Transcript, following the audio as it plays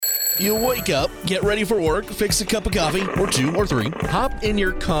You wake up, get ready for work, fix a cup of coffee, or 2 or 3, hop in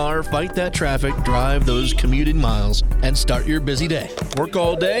your car, fight that traffic, drive those commuting miles, and start your busy day. Work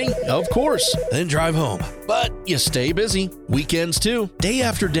all day? Of course, then drive home. But you stay busy. Weekends too. Day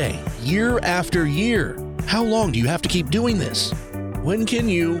after day, year after year. How long do you have to keep doing this? When can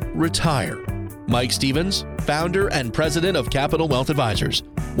you retire? Mike Stevens, founder and president of Capital Wealth Advisors,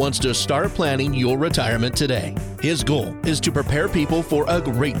 wants to start planning your retirement today. His goal is to prepare people for a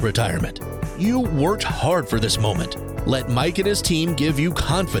great retirement. You worked hard for this moment. Let Mike and his team give you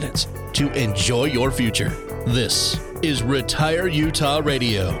confidence to enjoy your future. This is Retire Utah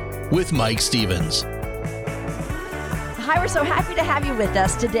Radio with Mike Stevens. Hi, we're so happy to have you with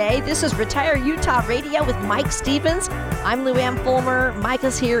us today. This is Retire Utah Radio with Mike Stevens. I'm Lou Ann Fulmer. Mike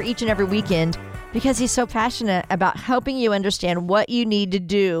is here each and every weekend because he's so passionate about helping you understand what you need to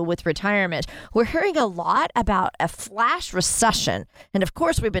do with retirement. We're hearing a lot about a flash recession. And of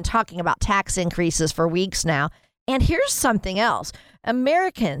course, we've been talking about tax increases for weeks now. And here's something else.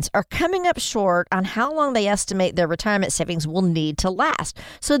 Americans are coming up short on how long they estimate their retirement savings will need to last.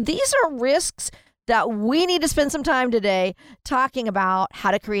 So these are risks that we need to spend some time today talking about how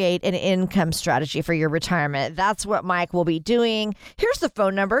to create an income strategy for your retirement. That's what Mike will be doing. Here's the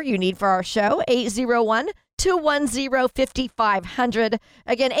phone number you need for our show, 801-210-5500.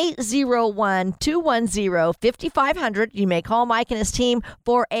 Again, 801-210-5500. You may call Mike and his team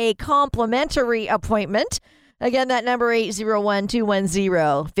for a complimentary appointment. Again, that number,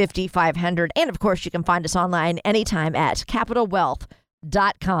 801-210-5500. And of course, you can find us online anytime at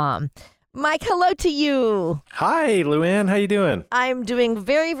capitalwealth.com. Mike, hello to you. Hi, Lou Ann. How you doing? I'm doing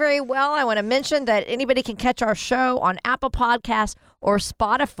very, very well. I want to mention that anybody can catch our show on Apple Podcasts or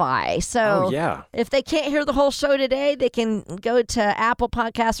Spotify. So if they can't hear the whole show today, they can go to Apple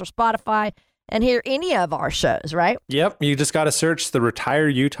Podcasts or Spotify and hear any of our shows, right? Yep. You just got to search the Retire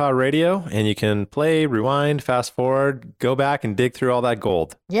Utah Radio and you can play, rewind, fast forward, go back and dig through all that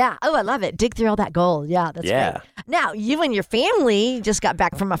gold. Yeah. Oh, I love it. Dig through all that gold. Yeah, that's great. Now, you and your family just got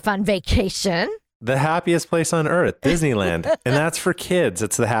back from a fun vacation. The happiest place on earth, Disneyland. And that's for kids.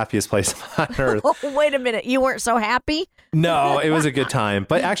 It's the happiest place on earth. Wait a minute. You weren't so happy? No, it was a good time.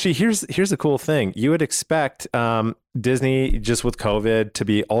 But actually, here's the cool thing. You would expect Disney, just with COVID, to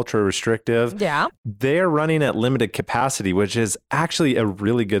be ultra restrictive. Yeah. They're running at limited capacity, which is actually a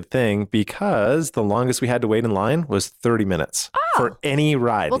really good thing because the longest we had to wait in line was 30 minutes for any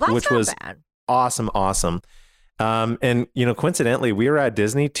ride, which was bad. Awesome. And, coincidentally, we were at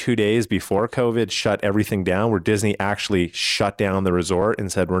Disney 2 days before COVID shut everything down, where Disney actually shut down the resort and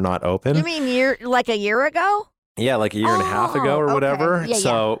said, we're not open. You mean like a year ago? Yeah, like a year and a half ago or whatever. Yeah,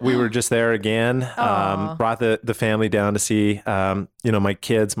 so we were just there again, brought the family down to see, my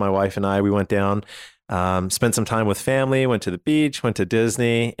kids, my wife and I, we went down, spent some time with family, went to the beach, went to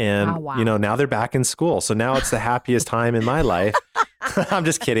Disney, and, now they're back in school. So now it's the happiest time in my life. I'm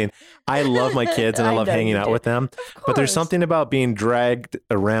just kidding. I love my kids and I love hanging out with them. But there's something about being dragged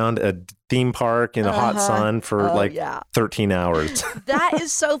around a theme park in the hot sun for 13 hours. That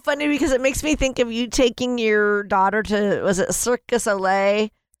is so funny because it makes me think of you taking your daughter to, was it Cirque du Soleil?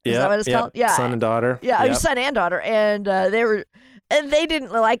 Is that what it's called? Yeah. Son and daughter. Yeah, your son and daughter. And they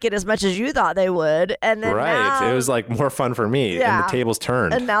didn't like it as much as you thought they would. And then now, it was like more fun for me. Yeah. And the tables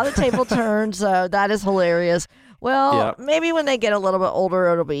turned. And now the table turned. So that is hilarious. Maybe when they get a little bit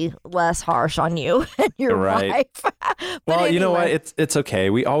older, it'll be less harsh on you and your wife. Well, you know what? It's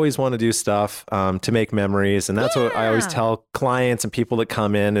okay. We always want to do stuff to make memories. And that's what I always tell clients and people that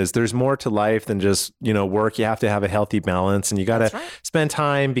come in is there's more to life than just, work. You have to have a healthy balance and you got to spend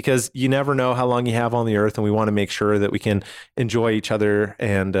time because you never know how long you have on the earth. And we want to make sure that we can enjoy each other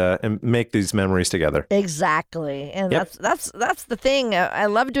and make these memories together. Exactly. And that's the thing. I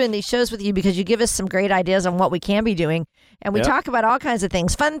love doing these shows with you because you give us some great ideas on what we can be doing. And we talk about all kinds of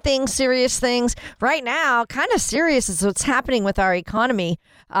things, fun things, serious things. Right now, kind of serious is what's happening with our economy.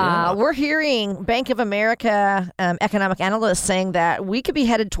 We're hearing Bank of America economic analysts saying that we could be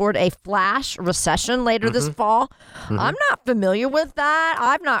headed toward a flash recession later this fall. I'm not familiar with that.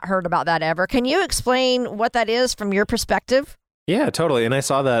 I've not heard about that ever. Can you explain what that is from your perspective? Yeah, totally. And I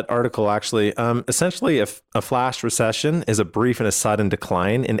saw that article actually. Essentially, a flash recession is a brief and a sudden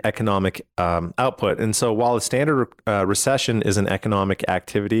decline in economic output. And so while a standard recession is an economic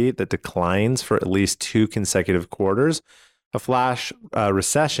activity that declines for at least 2 consecutive quarters, a flash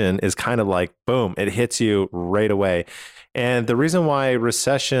recession is kind of like, boom, it hits you right away. And the reason why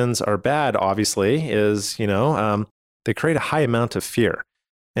recessions are bad, obviously, is, they create a high amount of fear.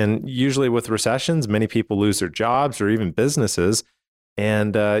 And usually with recessions, many people lose their jobs or even businesses.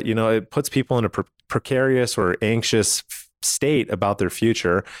 And, it puts people in a precarious or anxious state about their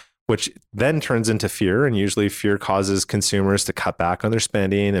future, which then turns into fear. And usually fear causes consumers to cut back on their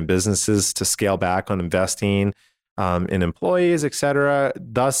spending and businesses to scale back on investing in employees, et cetera,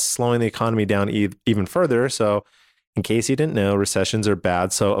 thus slowing the economy down even further. So in case you didn't know, recessions are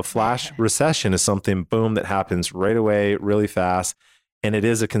bad. So a flash recession is something, boom, that happens right away, really fast. And it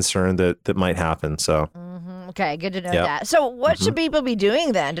is a concern that might happen. So, Okay, good to know that. So what should people be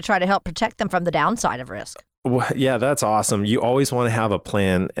doing then to try to help protect them from the downside of risk? Well, yeah, that's awesome. You always want to have a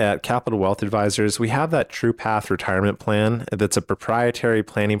plan. At Capital Wealth Advisors, we have that True Path retirement plan. That's a proprietary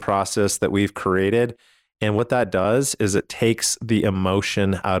planning process that we've created. And what that does is it takes the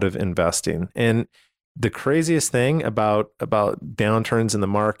emotion out of investing. And the craziest thing about downturns in the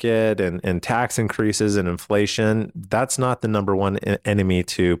market and tax increases and inflation, that's not the number one enemy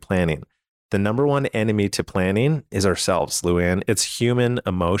to planning. The number one enemy to planning is ourselves, Luann. It's human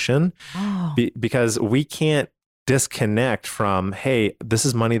emotion because we can't disconnect from, hey, this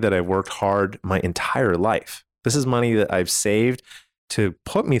is money that I've worked hard my entire life. This is money that I've saved to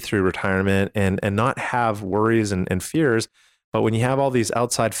put me through retirement and not have worries and fears. But when you have all these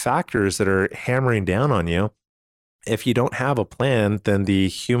outside factors that are hammering down on you, if you don't have a plan, then the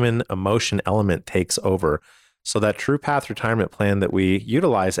human emotion element takes over. So that True Path retirement plan that we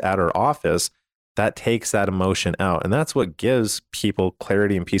utilize at our office, that takes that emotion out. And that's what gives people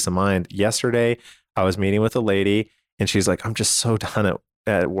clarity and peace of mind. Yesterday, I was meeting with a lady and she's like, I'm just so done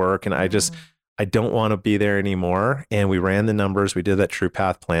at work. And I don't want to be there anymore. And we ran the numbers. We did that True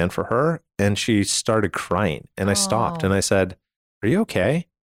Path plan for her. And she started crying. And I stopped and I said, are you okay?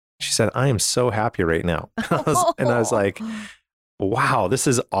 She said, I am so happy right now. And I was like, wow, this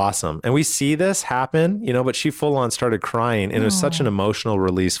is awesome. And we see this happen, but she full on started crying. And it was such an emotional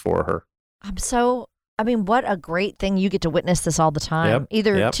release for her. What a great thing. You get to witness this all the time.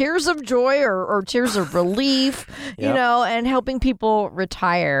 Either tears of joy or tears of relief, and helping people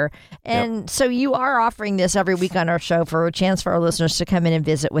retire. And so you are offering this every week on our show for a chance for our listeners to come in and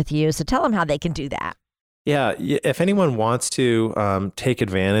visit with you. So tell them how they can do that. Yeah, if anyone wants to take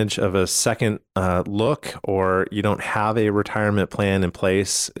advantage of a second look, or you don't have a retirement plan in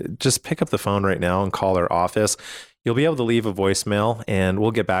place, just pick up the phone right now and call our office. You'll be able to leave a voicemail and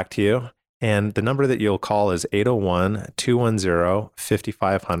we'll get back to you. And the number that you'll call is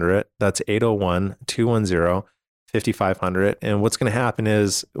 801-210-5500. That's 801-210-5500. And what's going to happen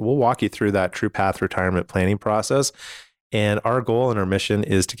is we'll walk you through that True Path retirement planning process. And our goal and our mission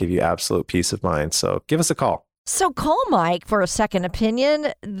is to give you absolute peace of mind. So give us a call. So call Mike for a second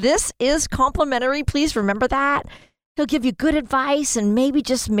opinion. This is complimentary. Please remember that. He'll give you good advice, and maybe,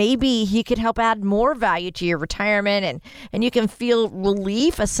 just maybe, he could help add more value to your retirement, and you can feel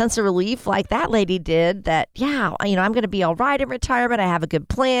relief, a sense of relief like that lady did, that, I'm going to be all right in retirement. I have a good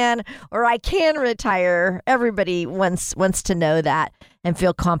plan, or I can retire. Everybody wants to know that and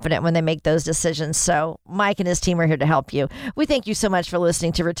feel confident when they make those decisions. So Mike and his team are here to help you. We thank you so much for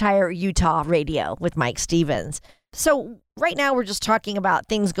listening to Retire Utah Radio with Mike Stevens. So right now we're just talking about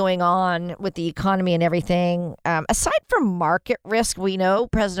things going on with the economy and everything. Aside from market risk, we know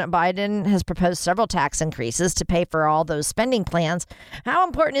President Biden has proposed several tax increases to pay for all those spending plans. How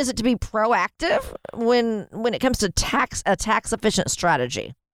important is it to be proactive when it comes to a tax efficient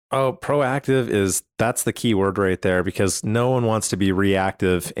strategy? Oh, proactive that's the key word right there, because no one wants to be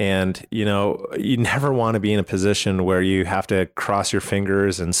reactive. And, you never want to be in a position where you have to cross your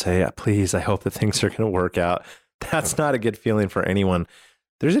fingers and say, please, I hope that things are going to work out. That's not a good feeling for anyone.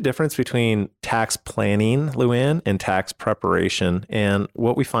 There's a difference between tax planning, Luann, and tax preparation. And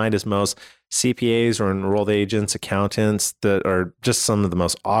what we find is most CPAs or enrolled agents, accountants that are just some of the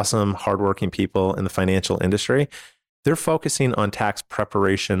most awesome, hardworking people in the financial industry, they're focusing on tax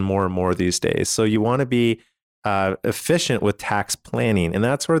preparation more and more these days. So you want to be efficient with tax planning. And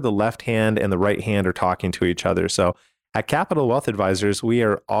that's where the left hand and the right hand are talking to each other. So at Capital Wealth Advisors, we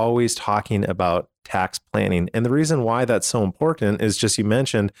are always talking about tax planning. And the reason why that's so important is just, you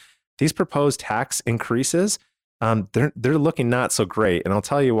mentioned these proposed tax increases, they're looking not so great. And I'll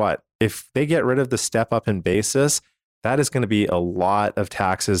tell you what, if they get rid of the step up in basis, that is going to be a lot of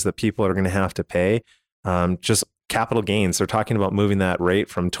taxes that people are going to have to pay. Just capital gains, they're talking about moving that rate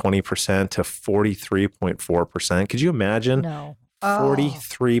from 20% to 43.4%. Could you imagine? No.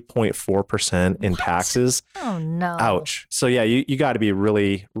 43.4% in taxes. Oh, no. Ouch. So yeah, you got to be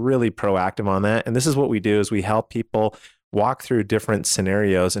really, really proactive on that. And this is what we do, is we help people walk through different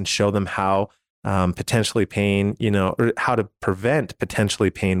scenarios and show them how potentially paying, or how to prevent potentially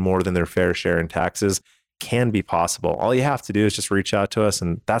paying more than their fair share in taxes can be possible. All you have to do is just reach out to us,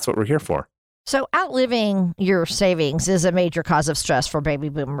 and that's what we're here for. So outliving your savings is a major cause of stress for baby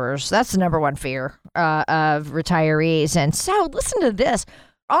boomers. That's the number one fear of retirees. And so listen to this.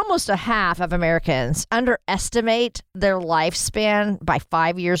 almost a half of Americans underestimate their lifespan by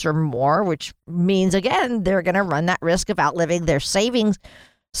 5 years or more, which means, again, they're going to run that risk of outliving their savings.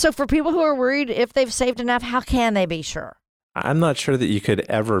 So for people who are worried if they've saved enough, how can they be sure? I'm not sure that you could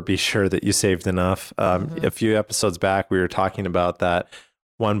ever be sure that you saved enough. A few episodes back, we were talking about that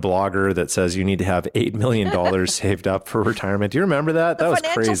one blogger that says you need to have $8 million saved up for retirement. Do you remember that? That was crazy.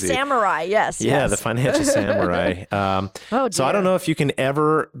 The financial samurai, yes. Yeah, the financial samurai. So I don't know if you can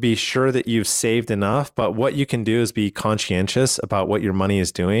ever be sure that you've saved enough, but what you can do is be conscientious about what your money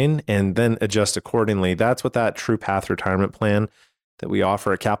is doing and then adjust accordingly. That's what that True Path retirement plan that we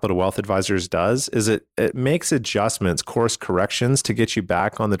offer at Capital Wealth Advisors does, is it makes adjustments, course corrections to get you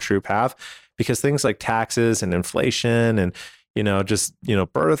back on the true path, because things like taxes and inflation and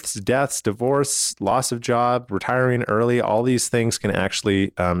births, deaths, divorce, loss of job, retiring early, all these things can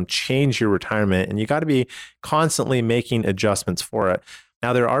actually change your retirement, and you got to be constantly making adjustments for it.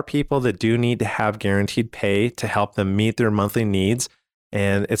 Now, there are people that do need to have guaranteed pay to help them meet their monthly needs.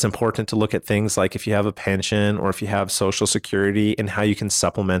 And it's important to look at things like if you have a pension or if you have Social Security and how you can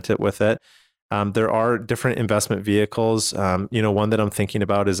supplement it with it. There are different investment vehicles. One that I'm thinking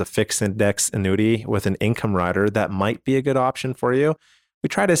about is a fixed index annuity with an income rider. That might be a good option for you. We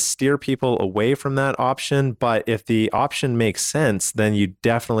try to steer people away from that option, but if the option makes sense, then you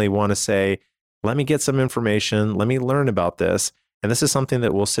definitely want to say, let me get some information, let me learn about this. And this is something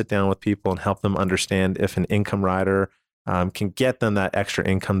that we'll sit down with people and help them understand if an income rider can get them that extra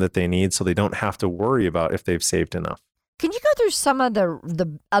income that they need so they don't have to worry about if they've saved enough. Can you go through some of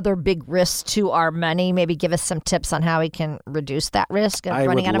the other big risks to our money? Maybe give us some tips on how we can reduce that risk of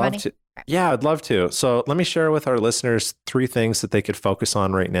running out of money? Yeah, I'd love to. So let me share with our listeners 3 things that they could focus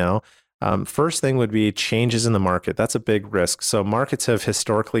on right now. First thing would be changes in the market. That's a big risk. So markets have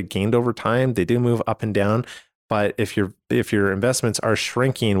historically gained over time. They do move up and down. But if your investments are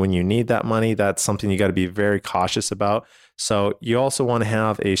shrinking when you need that money, that's something you got to be very cautious about. So you also want to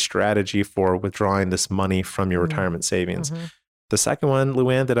have a strategy for withdrawing this money from your retirement savings. Mm-hmm. The second one,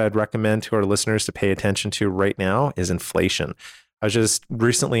 Luann, that I'd recommend to our listeners to pay attention to right now is inflation. I was just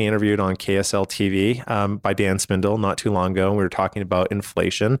recently interviewed on KSL TV by Dan Spindle not too long ago, and we were talking about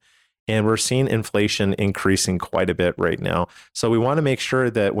inflation. And we're seeing inflation increasing quite a bit right now. So we want to make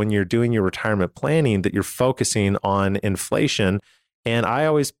sure that when you're doing your retirement planning, that you're focusing on inflation. And I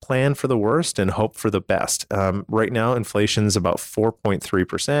always plan for the worst and hope for the best. Right now, inflation is about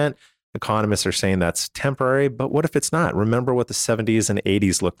 4.3%. Economists are saying that's temporary, but what if it's not? Remember what the 70s and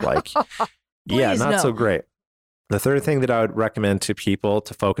 80s looked like. Yeah, not so great. The third thing that I would recommend to people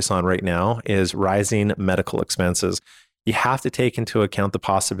to focus on right now is rising medical expenses. You have to take into account the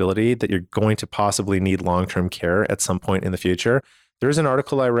possibility that you're going to possibly need long-term care at some point in the future. There's an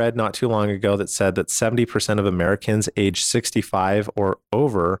article I read not too long ago that said that 70% of Americans age 65 or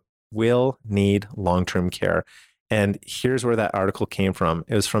over will need long-term care. And here's where that article came from.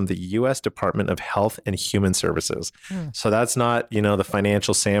 It was from the U.S. Department of Health and Human Services. So that's not, the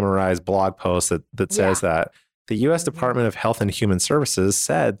financial samurai's blog post that says that. The U.S. Department of Health and Human Services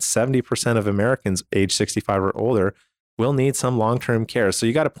said 70% of Americans age 65 or older will need some long-term care. So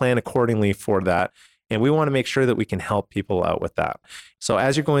you got to plan accordingly for that. And we want to make sure that we can help people out with that. So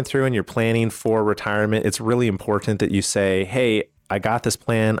as you're going through and you're planning for retirement, it's really important that you say, hey, I got this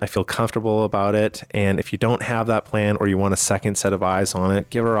plan. I feel comfortable about it. And if you don't have that plan or you want a second set of eyes on it,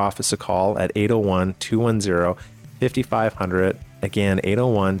 give our office a call at 801-210-5500. Again,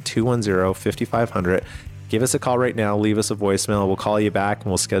 801-210-5500. Give us a call right now. Leave us a voicemail. We'll call you back and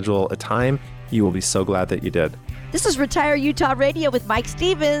we'll schedule a time. You will be so glad that you did. This is Retire Utah Radio with Mike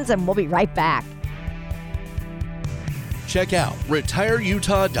Stevens, and we'll be right back. Check out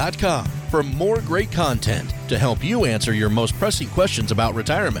retireutah.com for more great content to help you answer your most pressing questions about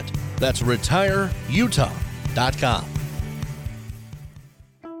retirement. That's retireutah.com.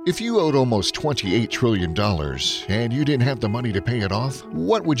 If you owed almost $28 trillion and you didn't have the money to pay it off,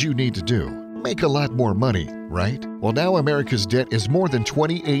 what would you need to do? Make a lot more money, right? Well, now America's debt is more than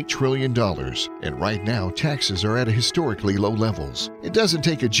 $28 trillion, and right now taxes are at historically low levels. It doesn't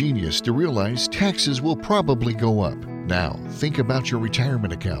take a genius to realize taxes will probably go up. Now, think about your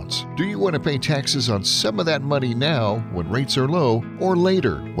retirement accounts. Do you want to pay taxes on some of that money now when rates are low, or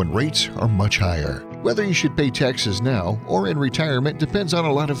later when rates are much higher? Whether you should pay taxes now or in retirement depends on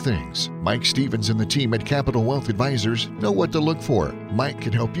a lot of things. Mike Stevens and the team at Capital Wealth Advisors know what to look for. Mike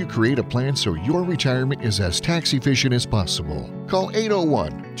can help you create a plan so your retirement is as tax efficient as possible. Call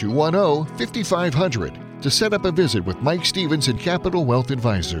 801-210-5500 to set up a visit with Mike Stevens and Capital Wealth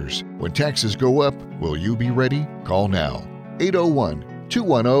Advisors. When taxes go up, will you be ready? Call now.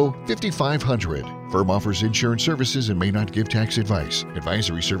 801-210-5500. Firm offers insurance services and may not give tax advice.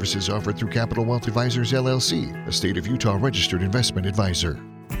 Advisory services offered through Capital Wealth Advisors, LLC, a state of Utah registered investment advisor.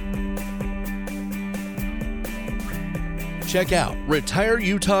 Check out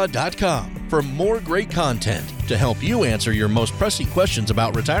retireutah.com for more great content to help you answer your most pressing questions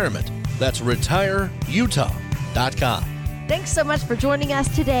about retirement. That's retireutah.com. Thanks so much for joining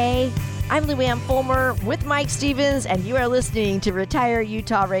us today. I'm Lou Ann Fulmer with Mike Stevens, and you are listening to Retire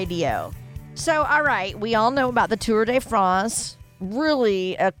Utah Radio. So, all right, we all know about the Tour de France.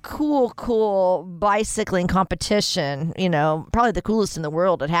 Really a cool bicycling competition. You know, probably the coolest in the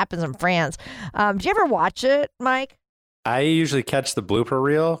world. It happens in France. Do you ever watch it, Mike? I usually catch the blooper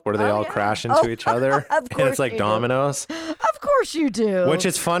reel where they all crash into each other. Of course and it's like you dominoes. Do. Of course you do. Which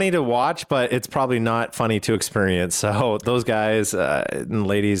is funny to watch, but it's probably not funny to experience. So those guys and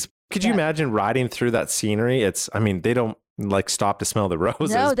ladies, could you imagine riding through that scenery? They don't like stop to smell the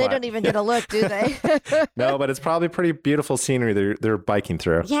roses. No, they don't even get a look, do they? No, but it's probably pretty beautiful scenery they're biking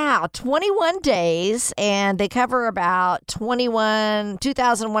through. Yeah, 21 days, and they cover about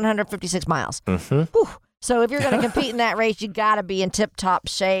 2,156 miles. Mm-hmm. Whew. So if you're going to compete in that race, you got to be in tip-top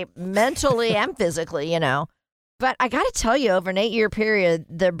shape mentally and physically, you know. But I got to tell you, over an 8-year period,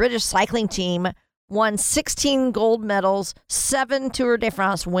 the British cycling team won 16 gold medals, 7 Tour de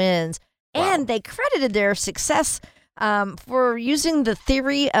France wins, and they credited their success for using the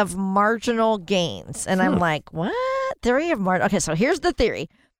theory of marginal gains. And I'm like, what? Theory of marginal? Okay, so here's the theory.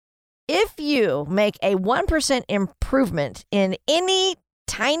 If you make a 1% improvement in any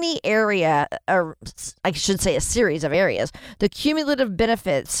tiny area, or I should say a series of areas, the cumulative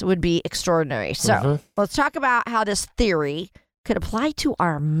benefits would be extraordinary. So let's talk about how this theory could apply to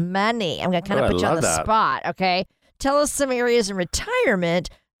our money. I'm going to kind of put you on the spot, okay? Tell us some areas in retirement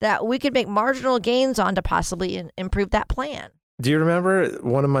that we could make marginal gains on to possibly improve that plan. Do you remember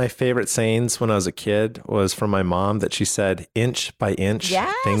one of my favorite sayings when I was a kid was from my mom that she said, inch by inch,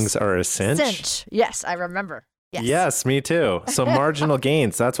 things are a cinch? Yes, I remember. Yes, me too. So marginal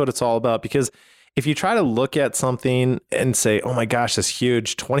gains, that's what it's all about. Because if you try to look at something and say, oh my gosh, this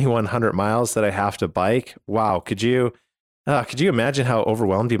huge 2,100 miles that I have to bike. Wow. Could you imagine how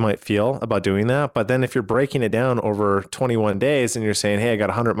overwhelmed you might feel about doing that? But then if you're breaking it down over 21 days and you're saying, hey, I got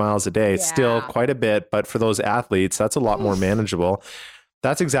 100 miles a day, it's still quite a bit. But for those athletes, that's a lot more manageable.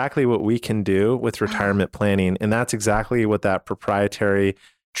 That's exactly what we can do with retirement planning. And that's exactly what that proprietary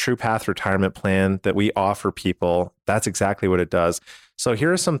TruePath retirement plan that we offer people, that's exactly what it does. So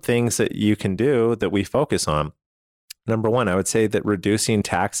here are some things that you can do that we focus on. Number one, I would say that reducing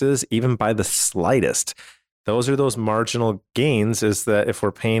taxes, even by the slightest, those are those marginal gains, is that if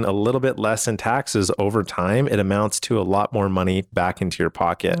we're paying a little bit less in taxes over time, it amounts to a lot more money back into your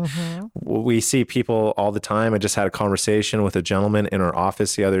pocket. We see people all the time. I just had a conversation with a gentleman in our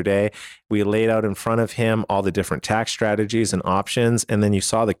office the other day. We laid out in front of him all the different tax strategies and options. And then you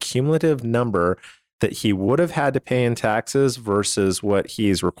saw the cumulative number that he would have had to pay in taxes versus what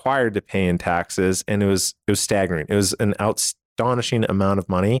he's required to pay in taxes. And it was staggering. It was an astonishing amount of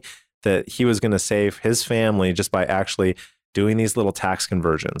money that he was going to save his family just by actually doing these little tax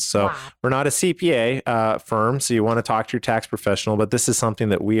conversions. So we're not a CPA firm, so you want to talk to your tax professional, but this is something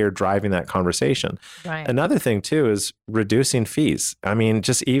that we are driving that conversation. Right. Another thing too is reducing fees. I mean,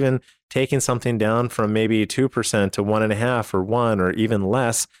 just even taking something down from maybe 2% to 1.5% or 1% or even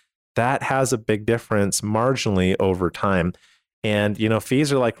less, that has a big difference marginally over time. And, you know,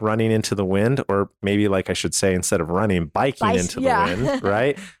 fees are like running into the wind, or maybe like I should say, instead of running, biking into the wind,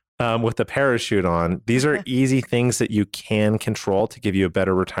 right? With the parachute on. These are easy things that you can control to give you a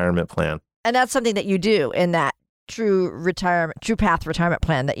better retirement plan. And that's something that you do in that TruePath retirement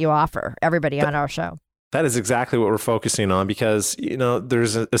plan that you offer everybody on our show. That is exactly what we're focusing on, because, you know,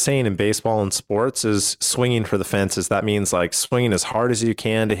 there's a saying in baseball and sports is swinging for the fences. That means like swinging as hard as you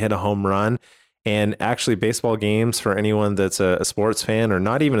can to hit a home run. And actually baseball games, for anyone that's a sports fan or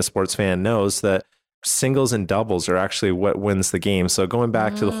not even a sports fan, knows that singles and doubles are actually what wins the game. So going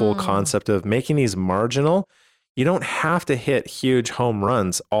back to the whole concept of making these marginal, you don't have to hit huge home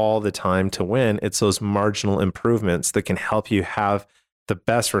runs all the time to win. It's those marginal improvements that can help you have the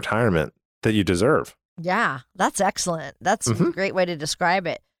best retirement that you deserve. Yeah, that's excellent. That's a great way to describe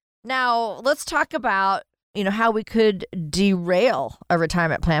it. Now, let's talk about, you know, how we could derail a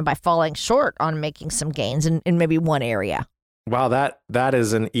retirement plan by falling short on making some gains in maybe one area. Wow, that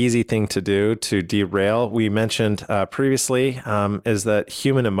is an easy thing to do, to derail. We mentioned previously is that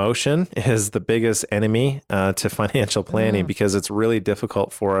human emotion is the biggest enemy to financial planning, because it's really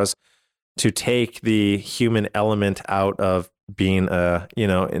difficult for us to take the human element out of being an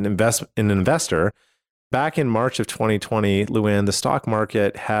investor. back in March of 2020, Luann, the stock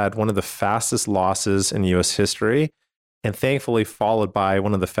market had one of the fastest losses in U.S. history, and thankfully followed by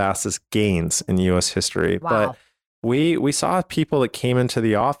one of the fastest gains in U.S. history. Wow. But we saw people that came into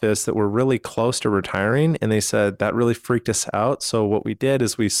the office that were really close to retiring, and they said that really freaked us out. So what we did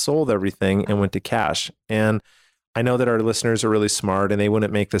is we sold everything and went to cash. And I know that our listeners are really smart and they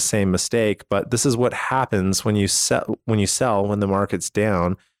wouldn't make the same mistake, but this is what happens when you sell when the market's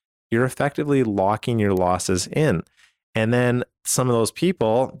down. You're effectively locking your losses in. And then some of those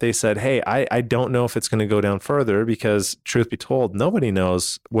people, they said, hey, I don't know if it's going to go down further because truth be told, nobody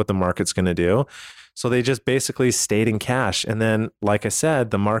knows what the market's going to do. So they just basically stayed in cash. And then, like I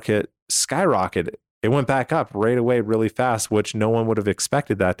said, the market skyrocketed. It went back up right away really fast, which no one would have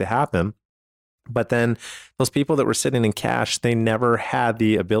expected that to happen. But then those people that were sitting in cash, they never had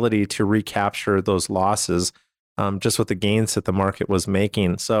the ability to recapture those losses just with the gains that the market was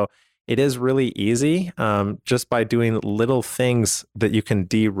making. So it is really easy just by doing little things that you can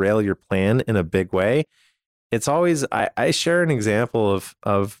derail your plan in a big way. It's always, I share an example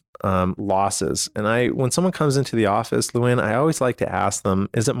of losses. And when someone comes into the office, Luann, I always like to ask them,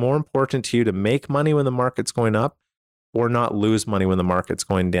 is it more important to you to make money when the market's going up or not lose money when the market's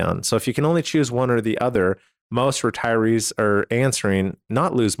going down? So if you can only choose one or the other, most retirees are answering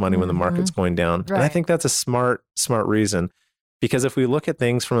not lose money when the market's going down. Right. And I think that's a smart reason. Because if we look at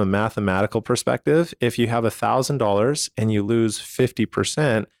things from a mathematical perspective, if you have $1,000 and you lose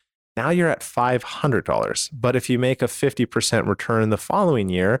 50%, now you're at $500. But if you make a 50% return the following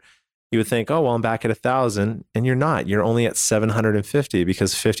year, you would think, oh, well, I'm back at 1,000, and you're not. You're only at 750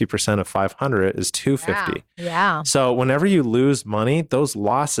 because 50% of 500 is 250. Yeah. So whenever you lose money, those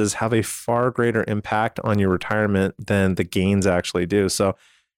losses have a far greater impact on your retirement than the gains actually do. So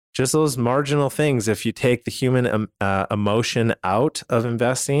just those marginal things, if you take the human emotion out of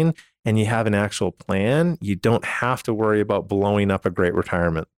investing and you have an actual plan, you don't have to worry about blowing up a great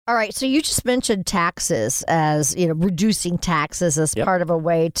retirement. All right. So you just mentioned taxes as, reducing taxes as part of a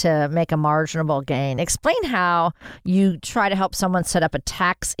way to make a marginable gain. Explain how you try to help someone set up a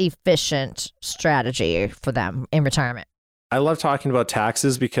tax efficient strategy for them in retirement. I love talking about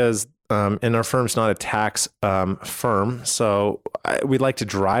taxes because and our firm's not a tax firm. So we'd like to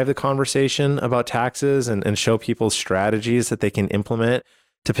drive the conversation about taxes and show people strategies that they can implement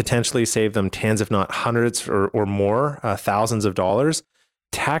to potentially save them tens, if not hundreds or more, thousands of dollars.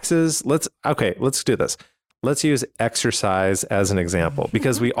 Taxes, let's do this. Let's use exercise as an example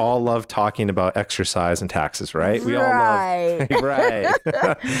because we all love talking about exercise and taxes, right? We all love, right.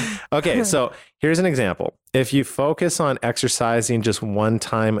 Okay, so here's an example. If you focus on exercising just one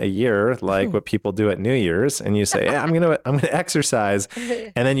time a year, like what people do at New Year's, and you say, hey, I'm gonna exercise,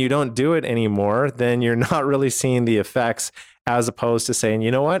 and then you don't do it anymore, then you're not really seeing the effects as opposed to saying, you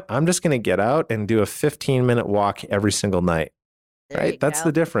know what, I'm just gonna get out and do a 15-minute walk every single night. Right. That's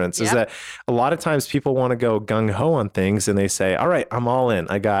the difference is that a lot of times people want to go gung ho on things and they say, all right, I'm all in.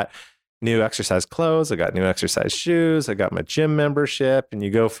 I got new exercise clothes. I got new exercise shoes. I got my gym membership, and you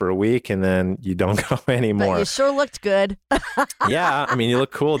go for a week and then you don't go anymore. But you sure looked good. Yeah. I mean, you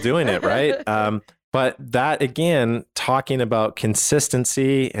look cool doing it. Right. But that, again, talking about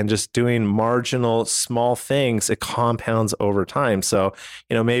consistency and just doing marginal small things, it compounds over time. So,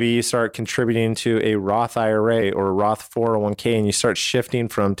 maybe you start contributing to a Roth IRA or a Roth 401k, and you start shifting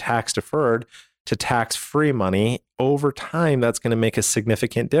from tax deferred to tax free money. Over time, that's going to make a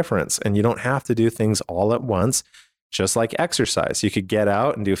significant difference. And you don't have to do things all at once. Just like exercise, you could get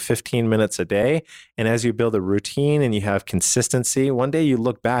out and do 15 minutes a day. And as you build a routine and you have consistency, one day you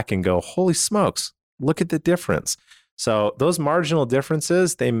look back and go, holy smokes, look at the difference. So those marginal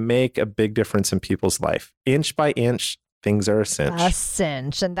differences, they make a big difference in people's life. Inch by inch, things are a cinch. A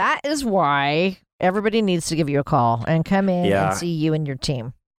cinch. And that is why everybody needs to give you a call and come in and see you and your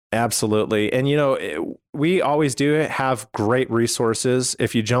team. Absolutely. And, we always do have great resources.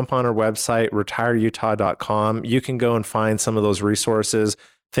 If you jump on our website, retireutah.com, you can go and find some of those resources.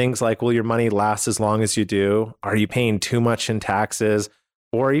 Things like, will your money last as long as you do? Are you paying too much in taxes?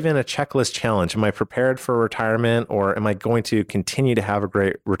 Or even a checklist challenge. Am I prepared for retirement, or am I going to continue to have a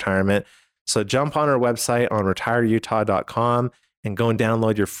great retirement? So jump on our website on retireutah.com and go and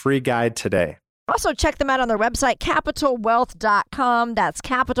download your free guide today. Also, check them out on their website, capitalwealth.com. That's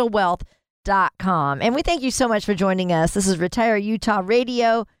capitalwealth.com. And we thank you so much for joining us. This is Retire Utah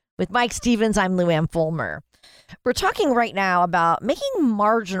Radio with Mike Stevens. I'm Luann Fulmer. We're talking right now about making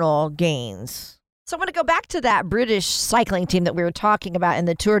marginal gains. So I want to go back to that British cycling team that we were talking about in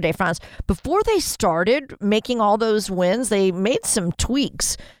the Tour de France. Before they started making all those wins, they made some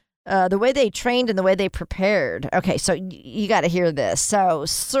tweaks. the way they trained and the way they prepared. Okay, so you got to hear this. So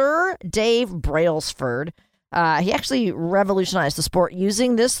Sir Dave Brailsford, he actually revolutionized the sport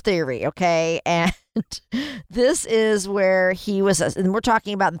using this theory, okay? And this is where he was, and we're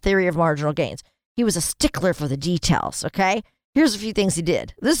talking about the theory of marginal gains. He was a stickler for the details, okay? Here's a few things he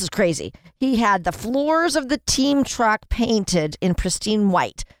did. This is crazy. He had the floors of the team truck painted in pristine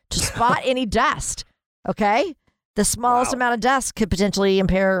white to spot any dust, okay? The smallest amount of dust could potentially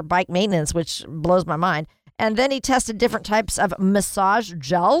impair bike maintenance, which blows my mind. And then he tested different types of massage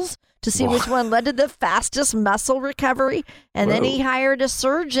gels to see which one led to the fastest muscle recovery. And then he hired a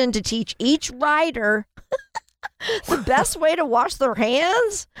surgeon to teach each rider the best way to wash their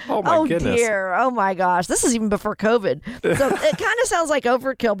hands. Oh, my goodness. Dear. Oh, my gosh. This is even before COVID. So it kind of sounds like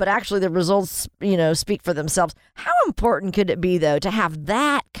overkill, but actually the results, speak for themselves. How important could it be, though, to have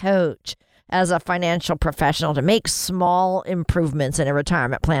that coach as a financial professional to make small improvements in a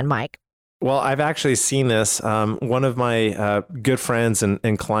retirement plan, Mike? Well, I've actually seen this. One of my good friends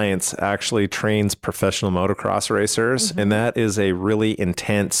and clients actually trains professional motocross racers, and that is a really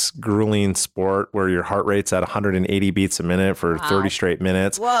intense, grueling sport where your heart rate's at 180 beats a minute for 30 straight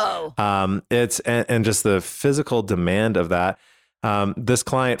minutes. Whoa! It's and just the physical demand of that. This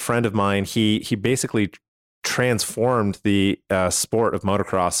client friend of mine, he basically transformed the sport of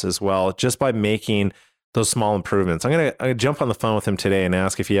motocross as well, just by making those small improvements. I'm gonna jump on the phone with him today and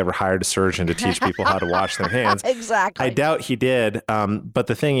ask if he ever hired a surgeon to teach people how to wash their hands. Exactly. I doubt he did. But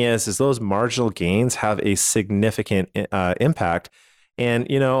the thing is those marginal gains have a significant impact. And,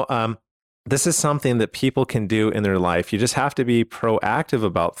 this is something that people can do in their life. You just have to be proactive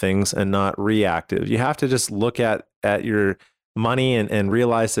about things and not reactive. You have to just look at your money and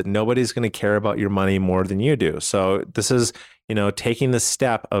realize that nobody's going to care about your money more than you do. So this is, taking the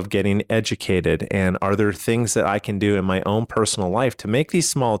step of getting educated. And are there things that I can do in my own personal life to make these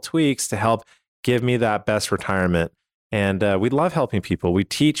small tweaks to help give me that best retirement? And we love helping people. We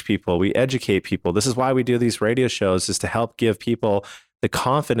teach people. We educate people. This is why we do these radio shows, is to help give people the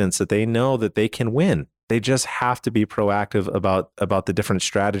confidence that they know that they can win. They just have to be proactive about the different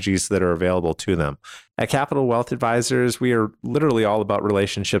strategies that are available to them. At Capital Wealth Advisors, we are literally all about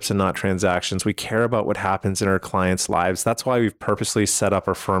relationships and not transactions. We care about what happens in our clients' lives. That's why we've purposely set up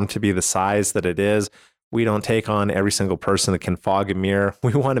our firm to be the size that it is. We don't take on every single person that can fog a mirror.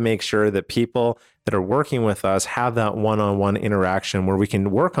 We want to make sure that people that are working with us have that one-on-one interaction where we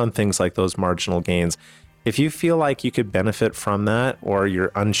can work on things like those marginal gains. If you feel like you could benefit from that or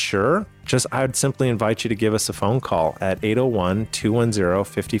you're unsure, I would simply invite you to give us a phone call at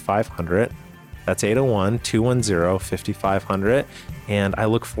 801-210-5500. That's 801-210-5500. And I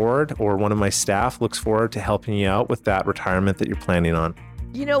look forward, or one of my staff looks forward to helping you out with that retirement that you're planning on.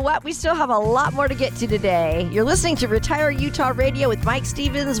 You know what? We still have a lot more to get to today. You're listening to Retire Utah Radio with Mike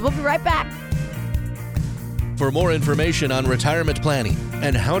Stevens. We'll be right back. For more information on retirement planning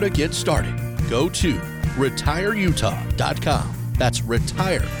and how to get started, go to retireutah.com. That's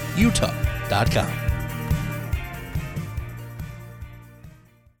retireutah.com.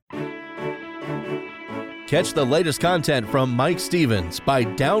 Catch the latest content from Mike Stevens by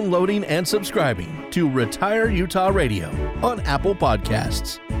downloading and subscribing to Retire Utah Radio on Apple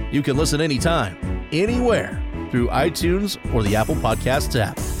Podcasts. You can listen anytime, anywhere through iTunes or the Apple Podcasts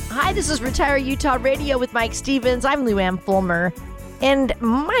app. Hi, this is Retire Utah Radio with Mike Stevens. I'm Lou Ann Fulmer. And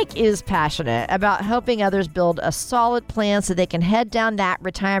Mike is passionate about helping others build a solid plan so they can head down that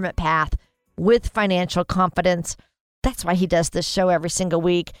retirement path with financial confidence. That's why he does this show every single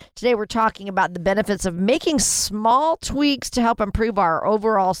week. Today, we're talking about the benefits of making small tweaks to help improve our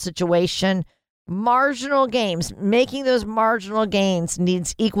overall situation. Marginal gains, making those marginal gains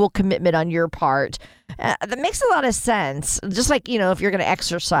needs equal commitment on your part. That makes a lot of sense. Just like, if you're going to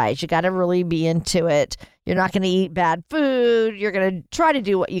exercise, you got to really be into it. You're not going to eat bad food. You're going to try to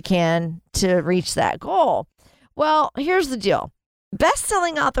do what you can to reach that goal. Well, here's the deal.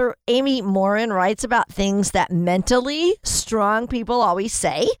 Best-selling author Amy Morin writes about things that mentally strong people always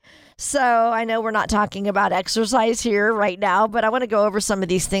say. So I know we're not talking about exercise here right now, but I want to go over some of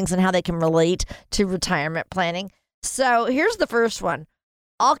these things and how they can relate to retirement planning. So here's the first one.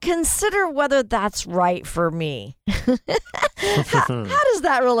 I'll consider whether that's right for me. How does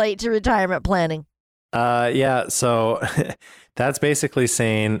that relate to retirement planning? Yeah. So that's basically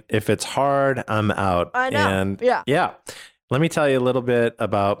saying if it's hard, I'm out. I know. And yeah. Let me tell you a little bit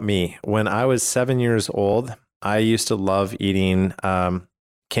about me. When I was 7 years old, I used to love eating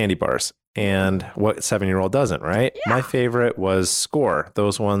candy bars. And what 7-year-old doesn't, right? Yeah. My favorite was Score,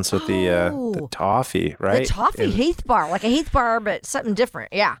 those ones with the toffee, right? The toffee Heath bar, like a Heath bar, but something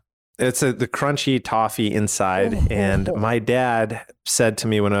different. Yeah. It's the crunchy toffee inside. And my dad said to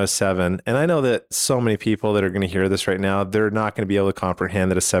me when I was 7, and I know that so many people that are going to hear this right now, they're not going to be able to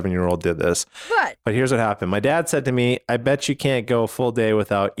comprehend that a 7-year-old did this. But here's what happened. My dad said to me, I bet you can't go a full day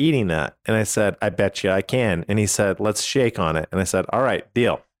without eating that. And I said, I bet you I can. And he said, let's shake on it. And I said, all right,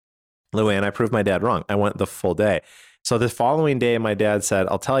 deal. Luann, I proved my dad wrong. I went the full day. So the following day, my dad said,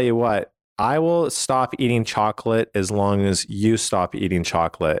 I'll tell you what, I will stop eating chocolate as long as you stop eating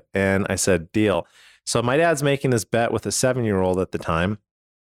chocolate. And I said, deal. So my dad's making this bet with a 7-year-old at the time.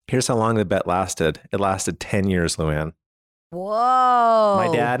 Here's how long the bet lasted. It lasted 10 years, Luann. Whoa.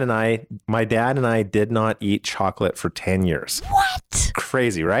 My dad and I did not eat chocolate for 10 years. What?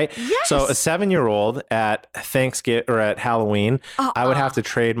 Crazy, right? Yes. So a 7-year-old at Thanksgiving or at Halloween, I would have to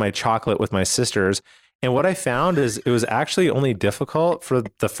trade my chocolate with my sisters. And what I found is it was actually only difficult for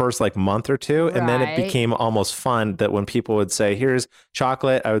the first month or two. And then it became almost fun that when people would say, here's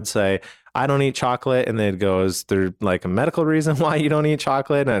chocolate, I would say, I don't eat chocolate. And they'd go, is there a medical reason why you don't eat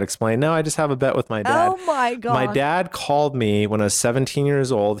chocolate? And I'd explain, no, I just have a bet with my dad. Oh my God. My dad called me when I was 17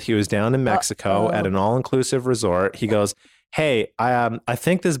 years old. He was down in Mexico at an all-inclusive resort. He goes, hey, I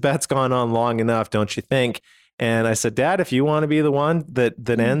think this bet's gone on long enough, don't you think? And I said, Dad, if you want to be the one that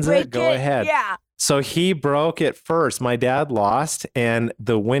ends it, go ahead. Yeah. So he broke it first. My dad lost, and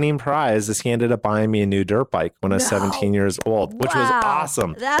the winning prize is he ended up buying me a new dirt bike when I was 17 years old, which was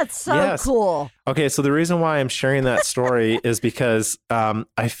awesome. That's so cool. Okay, so the reason why I'm sharing that story is because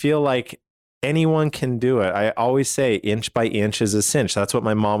I feel like anyone can do it. I always say inch by inch is a cinch. That's what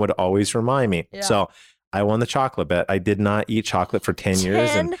my mom would always remind me. Yeah. So I won the chocolate bet. I did not eat chocolate for 10 years.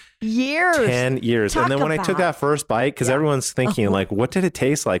 10 years. 10 years. And then when I took that first bite, because everyone's thinking what did it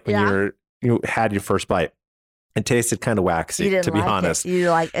taste like when you had your first bite? It tasted kind of waxy, to be honest.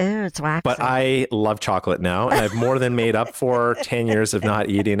 You're like, oh, it's waxy. But I love chocolate now, and I've more than made up for 10 years of not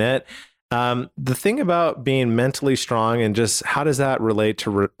eating it. The thing about being mentally strong and just how does that relate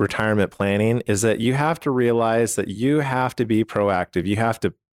to retirement planning is that you have to realize that you have to be proactive. You have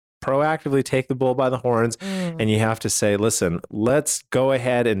to proactively take the bull by the horns, and you have to say, listen, let's go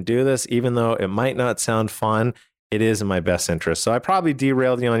ahead and do this, even though it might not sound fun. It is in my best interest. So I probably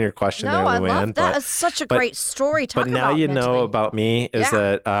derailed you on your question there, Luann. I love that. It's such a great story. But now you know about me is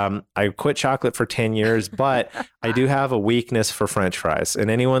that I quit chocolate for 10 years, but I do have a weakness for French fries.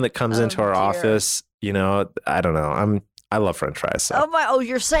 And anyone that comes into our office, I don't know. I love French fries. So.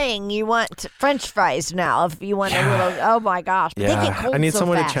 You're saying you want French fries now. If you want a little, oh my gosh. Yeah. They get cold I need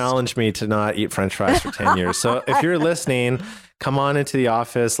someone to challenge me to not eat French fries for 10 years. So if you're listening, come on into the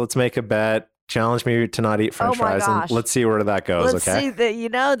office. Let's make a bet. Challenge me to not eat French fries, and let's see where that goes. Let's see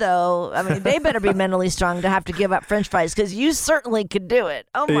that, though. I mean, they better be mentally strong to have to give up French fries because you certainly could do it.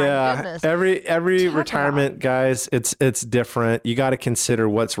 Oh my goodness! Every retirement, guys, it's different. You got to consider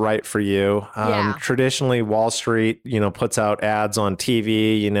what's right for you. Traditionally, Wall Street, puts out ads on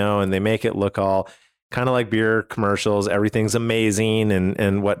TV, and they make it look all kind of like beer commercials. Everything's amazing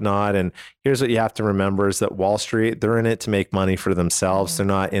and whatnot. And here's what you have to remember is that Wall Street, they're in it to make money for themselves. They're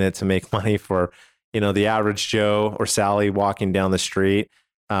not in it to make money for, the average Joe or Sally walking down the street.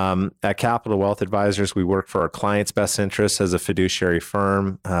 At Capital Wealth Advisors, we work for our clients' best interests as a fiduciary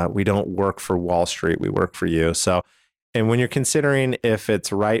firm. We don't work for Wall Street. We work for you. So, and when you're considering if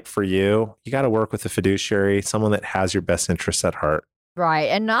it's right for you, you got to work with a fiduciary, someone that has your best interests at heart. Right.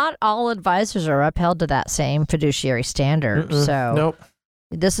 And not all advisors are upheld to that same fiduciary standard. So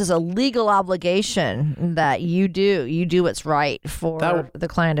this is a legal obligation that you do. You do what's right for the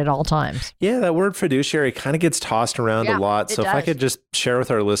client at all times. Yeah, that word fiduciary kind of gets tossed around a lot. So if I could just share with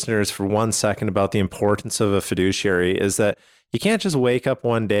our listeners for 1 second about the importance of a fiduciary is that you can't just wake up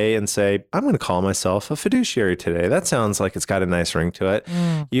one day and say, I'm going to call myself a fiduciary today. That sounds like it's got a nice ring to it.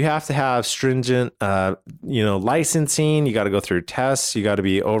 You have to have stringent, licensing. You got to go through tests. You got to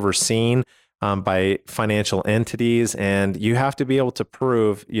be overseen by financial entities. And you have to be able to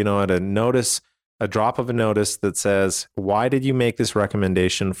prove, at a drop of a notice that says, why did you make this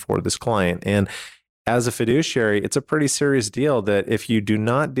recommendation for this client? And as a fiduciary, it's a pretty serious deal that if you do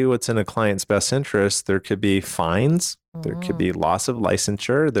not do what's in a client's best interest, there could be fines, there could be loss of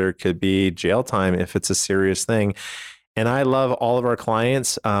licensure, there could be jail time if it's a serious thing. And I love all of our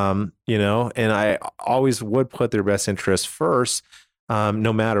clients, and I always would put their best interest first,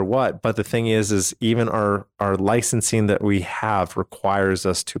 no matter what. But the thing is even our licensing that we have requires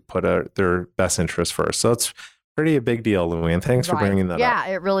us to put their best interest first. So it's pretty a big deal, Luann. Thanks for bringing that up. Yeah,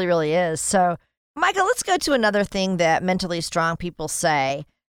 it really, really is. So, Michael, let's go to another thing that mentally strong people say.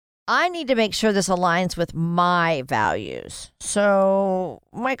 I need to make sure this aligns with my values. So,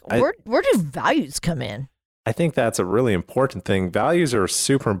 Mike, where do values come in? I think that's a really important thing. Values are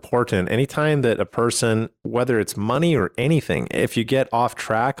super important. Anytime that a person, whether it's money or anything, if you get off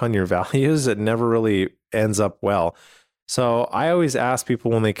track on your values, it never really ends up well. So I always ask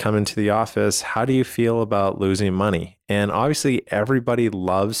people when they come into the office, how do you feel about losing money? And obviously everybody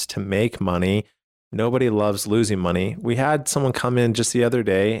loves to make money. Nobody loves losing money. We had someone come in just the other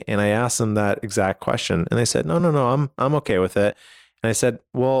day and I asked them that exact question and they said, no, I'm okay with it. And I said,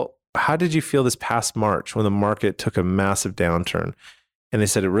 well, how did you feel this past March when the market took a massive downturn? And they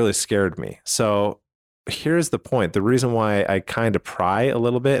said, it really scared me. So here's the point. The reason why I kind of pry a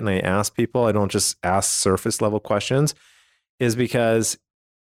little bit and I ask people, I don't just ask surface level questions, is because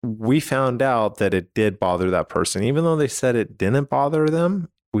we found out that it did bother that person. Even though they said it didn't bother them,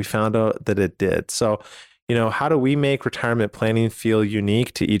 we found out that it did. So, how do we make retirement planning feel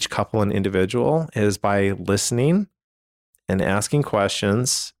unique to each couple and individual is by listening and asking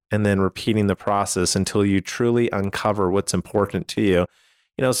questions and then repeating the process until you truly uncover what's important to you.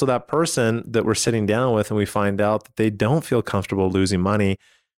 So that person that we're sitting down with and we find out that they don't feel comfortable losing money.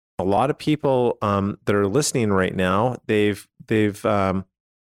 A lot of people that are listening right now, they've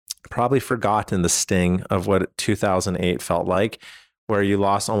probably forgotten the sting of what 2008 felt like, where you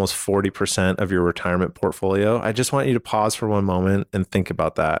lost almost 40% of your retirement portfolio. I just want you to pause for one moment and think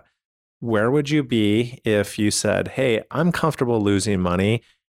about that. Where would you be if you said, hey, I'm comfortable losing money,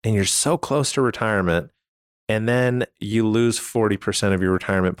 and you're so close to retirement, and then you lose 40% of your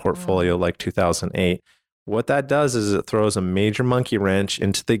retirement portfolio like 2008? What that does is it throws a major monkey wrench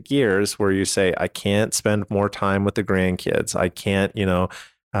into the gears where you say, I can't spend more time with the grandkids. I can't,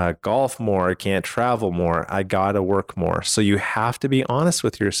 golf more. I can't travel more. I got to work more. So you have to be honest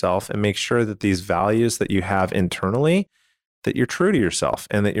with yourself and make sure that these values that you have internally, that you're true to yourself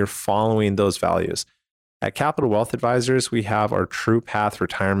and that you're following those values. At Capital Wealth Advisors, we have our True Path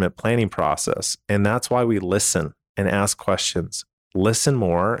retirement planning process. And that's why we listen and ask questions. Listen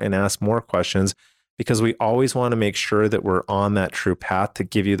more and ask more questions, because we always want to make sure that we're on that true path to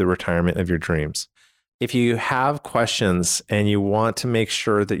give you the retirement of your dreams. If you have questions and you want to make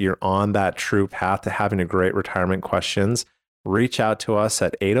sure that you're on that true path to having a great retirement questions, reach out to us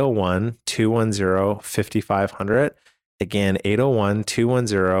at 801-210-5500. Again,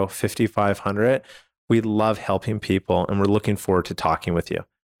 801-210-5500. We love helping people and we're looking forward to talking with you.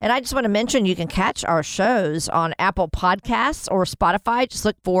 And I just want to mention you can catch our shows on Apple Podcasts or Spotify. Just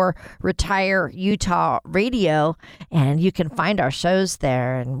look for Retire Utah Radio and you can find our shows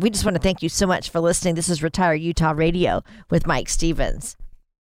there. And we just want to thank you so much for listening. This is Retire Utah Radio with Mike Stevens.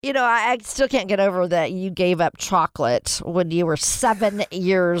 I still can't get over that you gave up chocolate when you were 7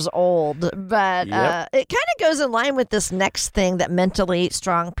 years old. But Yep. It kind of goes in line with this next thing that mentally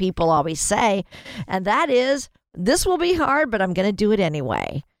strong people always say. And that is, this will be hard, but I'm going to do it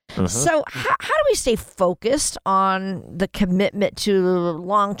anyway. Mm-hmm. So how do we stay focused on the commitment to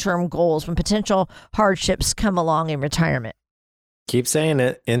long-term goals when potential hardships come along in retirement? Keep saying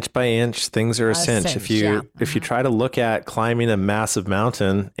it, inch by inch, things are a cinch. If you try to look at climbing a massive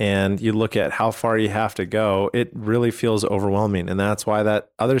mountain and you look at how far you have to go, it really feels overwhelming. And that's why that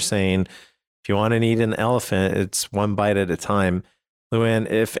other saying, if you want to eat an elephant, it's one bite at a time.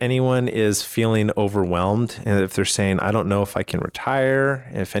 Luann, if anyone is feeling overwhelmed and if they're saying, I don't know if I can retire,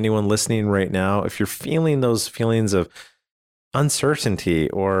 if anyone listening right now, if you're feeling those feelings of uncertainty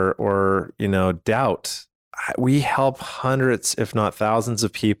or doubt, we help hundreds, if not thousands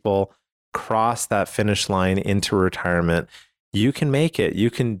of people cross that finish line into retirement. You can make it,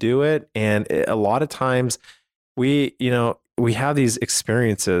 you can do it. And a lot of times we have these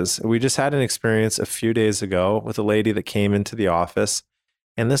experiences. We just had an experience a few days ago with a lady that came into the office,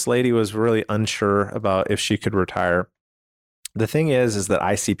 and this lady was really unsure about if she could retire. The thing is that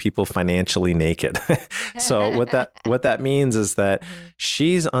I see people financially naked. So what that means is that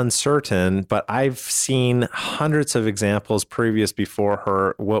she's uncertain, but I've seen hundreds of examples previous before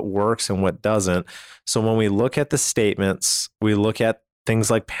her, what works and what doesn't. So when we look at the statements, we look at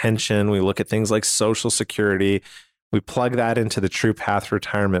things like pension, we look at things like Social Security, we plug that into the True Path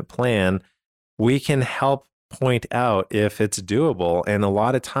retirement plan, we can help point out if it's doable. And a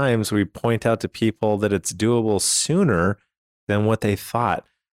lot of times we point out to people that it's doable sooner than what they thought.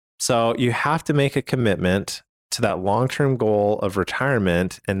 So you have to make a commitment to that long-term goal of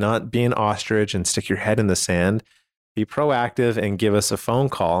retirement and not be an ostrich and stick your head in the sand. Be proactive and give us a phone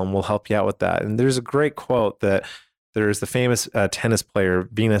call and we'll help you out with that. And there's a great quote that there's the famous tennis player,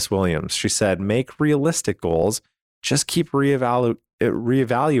 Venus Williams. She said, make realistic goals, just keep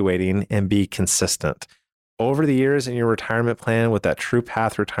reevaluating and be consistent. Over the years in your retirement plan with that True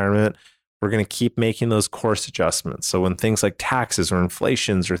Path retirement, We're going to keep making those course adjustments. So when things like taxes or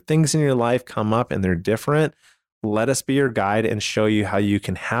inflations or things in your life come up and they're different, let us be your guide and show you how you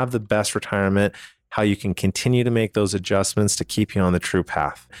can have the best retirement, how you can continue to make those adjustments to keep you on the true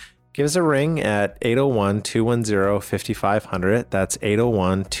path. Give us a ring at 801-210-5500. That's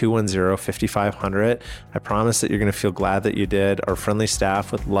 801-210-5500. I promise that you're going to feel glad that you did. Our friendly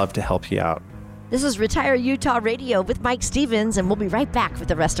staff would love to help you out. This is Retire Utah Radio with Mike Stevens, and we'll be right back with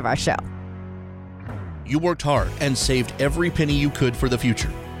the rest of our show. You worked hard and saved every penny you could for the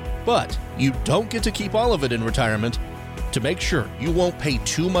future. But you don't get to keep all of it in retirement. To make sure you won't pay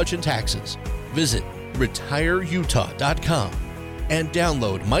too much in taxes, visit retireutah.com and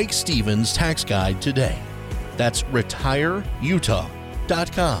download Mike Stevens' tax guide today. That's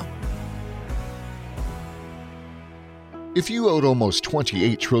retireutah.com. If you owed almost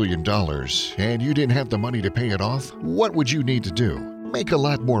 $28 trillion and you didn't have the money to pay it off, what would you need to do? Make a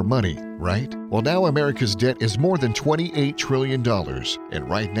lot more money, right? Well, now America's debt is more than $28 trillion, and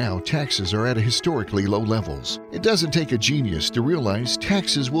right now taxes are at historically low levels. It doesn't take a genius to realize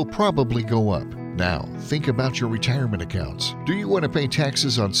taxes will probably go up. Now, think about your retirement accounts. Do you want to pay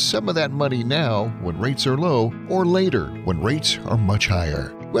taxes on some of that money now when rates are low, or later when rates are much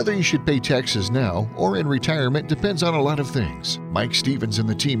higher? Whether you should pay taxes now or in retirement depends on a lot of things. Mike Stevens and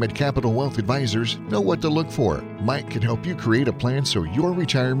the team at Capital Wealth Advisors know what to look for. Mike can help you create a plan so your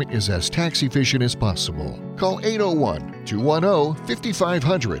retirement is as tax efficient as possible. Call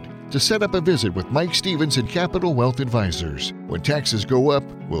 801-210-5500 to set up a visit with Mike Stevens and Capital Wealth Advisors. When taxes go up,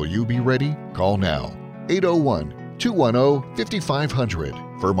 will you be ready? Call now. 801-210-5500.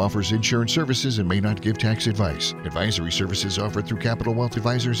 Firm offers insurance services and may not give tax advice. Advisory services offered through Capital Wealth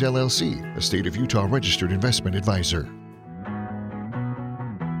Advisors, LLC, a state of Utah registered investment advisor.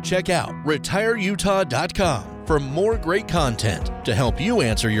 Check out retireutah.com for more great content to help you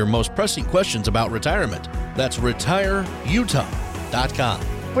answer your most pressing questions about retirement. That's retireutah.com.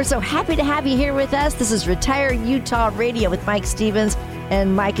 We're so happy to have you here with us. This is Retire Utah Radio with Mike Stevens,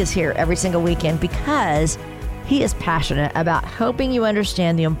 and Mike is here every single weekend because he is passionate about helping you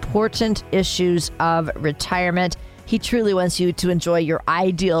understand the important issues of retirement. He truly wants you to enjoy your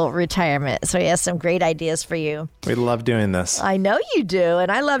ideal retirement. So he has some great ideas for you. We love doing this. I know you do, and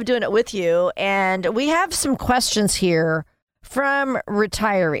I love doing it with you. And we have some questions here from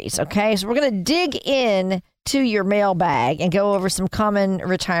retirees, okay? So we're going to dig in to your mailbag and go over some common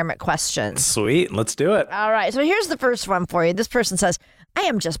retirement questions. Sweet. Let's do it. All right. So here's the first one for you. This person says, I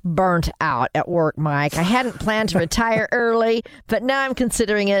am just burnt out at work, Mike. I hadn't planned to retire early, but now I'm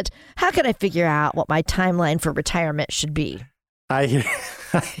considering it. How can I figure out what my timeline for retirement should be? I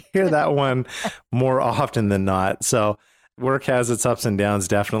hear that one more often than not. So work has its ups and downs,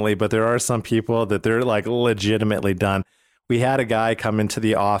 definitely, but there are some people that they're like legitimately done. We had a guy come into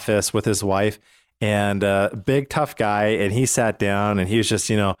the office with his wife, and a big, tough guy, and he sat down and he was just,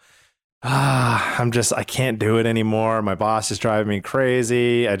 I can't do it anymore. My boss is driving me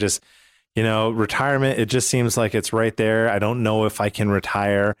crazy. I just, retirement, it just seems like it's right there. I don't know if I can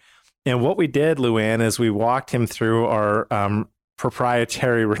retire. And what we did, Luann, is we walked him through our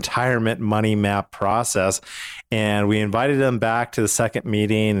proprietary retirement money map process, and we invited him back to the second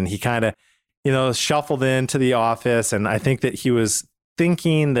meeting, and he kind of, shuffled into the office. And I think that he was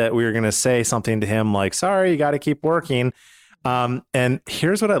thinking that we were going to say something to him like, sorry, you got to keep working. And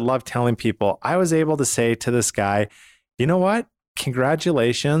here's what I love telling people. I was able to say to this guy, you know what?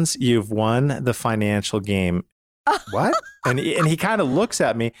 Congratulations. You've won the financial game. What? And he kind of looks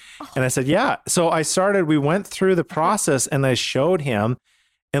at me, and I said, yeah. So we went through the process, and I showed him.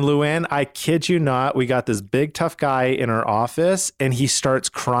 And Luann, I kid you not, we got this big, tough guy in our office, and he starts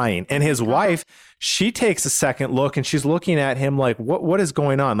crying. And his wife, she takes a second look, and she's looking at him like, what is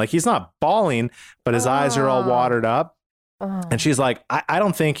going on? Like, he's not bawling, but his eyes are all watered up. And she's like, I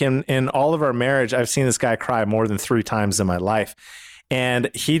don't think in all of our marriage, I've seen this guy cry more than 3 times in my life. And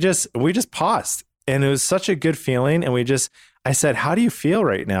we just paused, and it was such a good feeling. And I said, how do you feel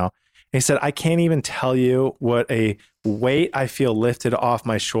right now? And he said, I can't even tell you what a weight I feel lifted off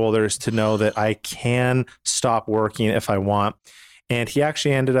my shoulders to know that I can stop working if I want. And he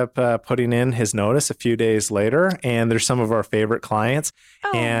actually ended up putting in his notice a few days later. And they're some of our favorite clients.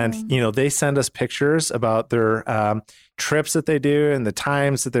 Oh. And, they send us pictures about their trips that they do and the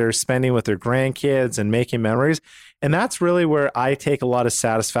times that they're spending with their grandkids and making memories. And that's really where I take a lot of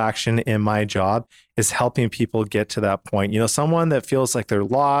satisfaction in my job, is helping people get to that point. Someone that feels like they're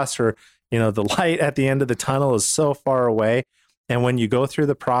lost, or, the light at the end of the tunnel is so far away. And when you go through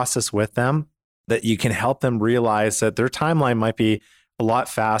the process with them, that you can help them realize that their timeline might be a lot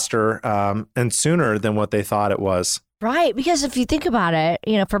faster and sooner than what they thought it was. Right. Because if you think about it,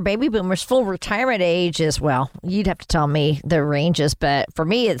 for baby boomers, full retirement age is, well, you'd have to tell me the ranges, but for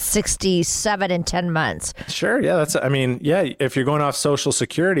me, it's 67 and 10 months. Sure. Yeah. If you're going off Social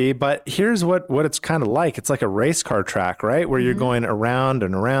Security, but here's what it's kind of like. It's like a race car track, right? Where you're going around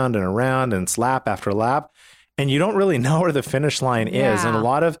and around and around, and it's lap after lap, and you don't really know where the finish line is. And a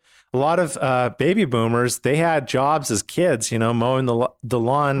lot of baby boomers, they had jobs as kids, mowing the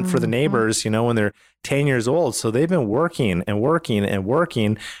lawn for the neighbors, when they're 10 years old. So they've been working and working and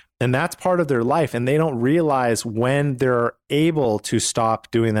working, and that's part of their life. And they don't realize when they're able to stop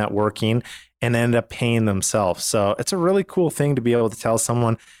doing that working and end up paying themselves. So it's a really cool thing to be able to tell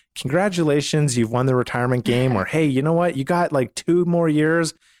someone, congratulations, you've won the retirement game, or, hey, you know what? You got like 2 more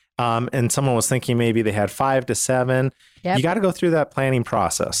years. And someone was thinking maybe they had 5 to 7. Yep. You got to go through that planning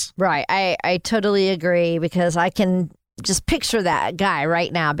process. Right. I totally agree, because I can just picture that guy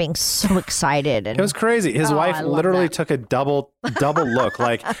right now being so excited. And it was crazy. His wife literally took a double look.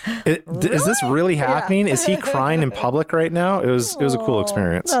 Like, really? Is this really happening? Yeah. Is he crying in public right now? It was a cool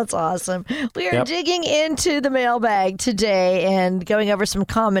experience. That's awesome. We are digging into the mailbag today and going over some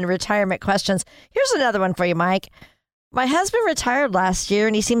common retirement questions. Here's another one for you, Mike. My husband retired last year,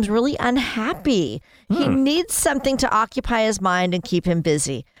 and he seems really unhappy. He needs something to occupy his mind and keep him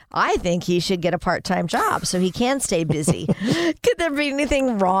busy. I think he should get a part-time job so he can stay busy. Could there be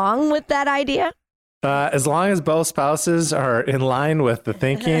anything wrong with that idea? As long as both spouses are in line with the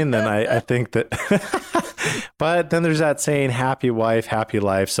thinking, then I think that. But then there's that saying, happy wife, happy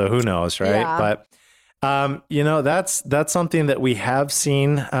life. So who knows, right? Yeah. But that's something that we have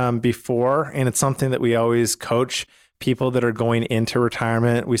seen before, and it's something that we always coach people that are going into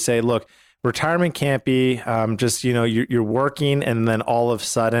retirement. We say, look, retirement can't be just, you're working and then all of a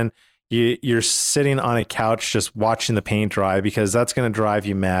sudden you're sitting on a couch just watching the paint dry, because that's going to drive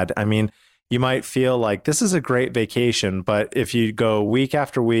you mad. I mean, you might feel like this is a great vacation, but if you go week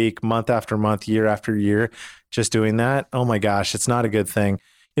after week, month after month, year after year, just doing that, oh my gosh, it's not a good thing.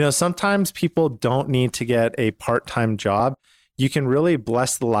 Sometimes people don't need to get a part-time job. You can really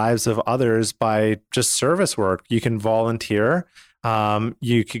bless the lives of others by just service work. You can volunteer.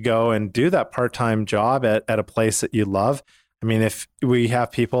 You could go and do that part-time job at a place that you love. I mean, if we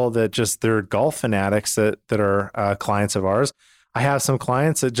have people that they're golf fanatics that are clients of ours, I have some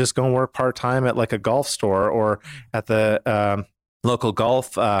clients that just go and work part-time at like a golf store or at the local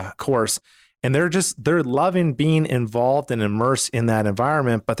golf course. And they're loving being involved and immersed in that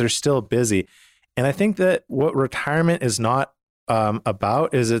environment, but they're still busy. And I think that what retirement is not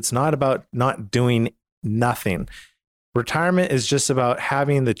about is it's not about not doing nothing. Retirement is just about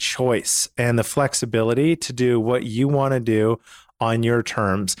having the choice and the flexibility to do what you want to do on your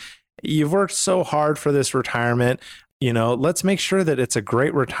terms. You've worked so hard for this retirement. Let's make sure that it's a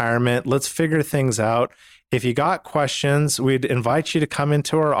great retirement. Let's figure things out. If you got questions, we'd invite you to come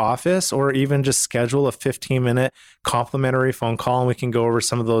into our office, or even just schedule a 15-minute complimentary phone call, and we can go over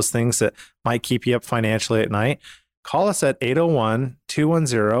some of those things that might keep you up financially at night. Call us at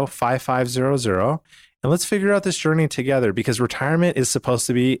 801-210-5500, and let's figure out this journey together, because retirement is supposed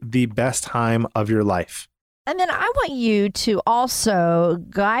to be the best time of your life. And then I want you to also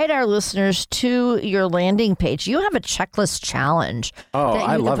guide our listeners to your landing page. You have a checklist challenge that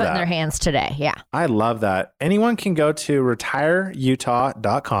you can put in their hands today. Yeah. I love that. Anyone can go to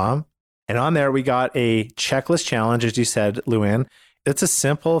retireutah.com, and on there we got a checklist challenge, as you said, Luann. It's a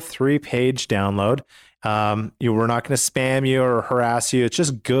simple 3-page download. We're not going to spam you or harass you. It's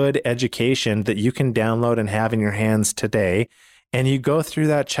just good education that you can download and have in your hands today. And you go through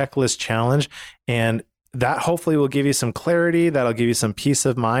that checklist challenge, and that hopefully will give you some clarity. That'll give you some peace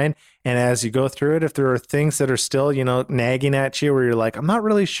of mind. And as you go through it, if there are things that are still, nagging at you where you're like, I'm not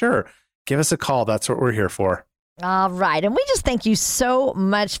really sure, give us a call. That's what we're here for. All right. And we just thank you so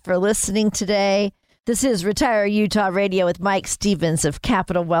much for listening today. This is Retire Utah Radio with Mike Stevens of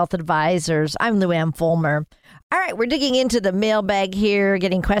Capital Wealth Advisors. I'm Luann Fulmer. All right, we're digging into the mailbag here,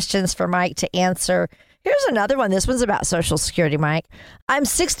 getting questions for Mike to answer. Here's another one. This one's about Social Security, Mike. I'm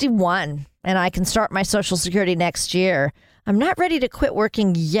 61, and I can start my Social Security next year. I'm not ready to quit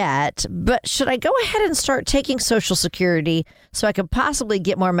working yet, but should I go ahead and start taking Social Security so I could possibly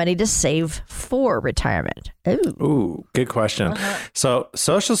get more money to save for retirement? Ooh, good question. So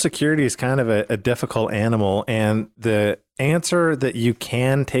Social Security is kind of a difficult animal, and the answer that you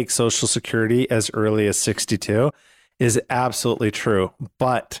can take Social Security as early as 62 is absolutely true.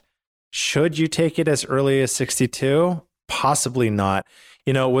 But should you take it as early as 62? Possibly not.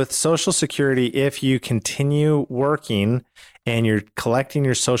 With Social Security, if you continue working and you're collecting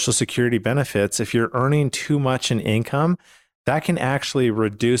your Social Security benefits, if you're earning too much in income, that can actually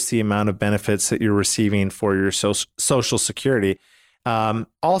reduce the amount of benefits that you're receiving for your Social Security.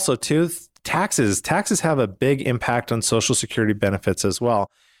 Also, too, taxes have a big impact on Social Security benefits as well.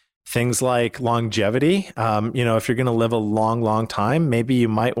 Things like longevity. If you're going to live a long time, maybe you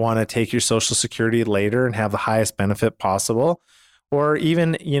might want to take your Social Security later and have the highest benefit possible. Or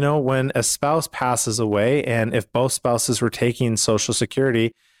even, when a spouse passes away, and if both spouses were taking Social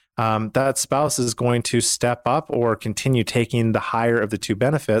Security, that spouse is going to step up or continue taking the higher of the two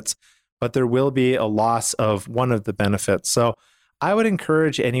benefits, but there will be a loss of one of the benefits. So I would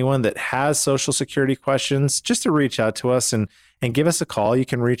encourage anyone that has Social Security questions just to reach out to us and give us a call. You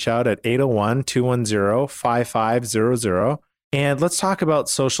can reach out at 801-210-5500. And let's talk about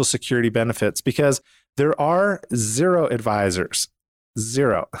Social Security benefits, because there are zero advisors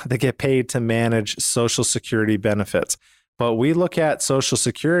that get paid to manage Social Security benefits. But we look at Social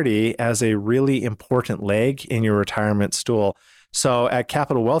Security as a really important leg in your retirement stool. So at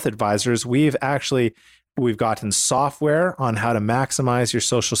Capital Wealth Advisors, we've gotten software on how to maximize your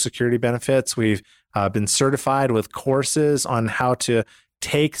Social Security benefits. We've been certified with courses on how to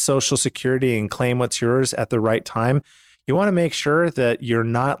take Social Security and claim what's yours at the right time. You want to make sure that you're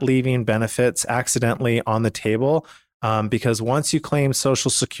not leaving benefits accidentally on the table, because once you claim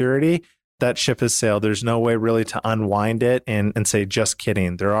Social Security, that ship has sailed. There's no way really to unwind it and say, just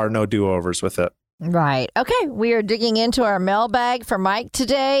kidding. There are no do-overs with it. Right. Okay. We are digging into our mailbag for Mike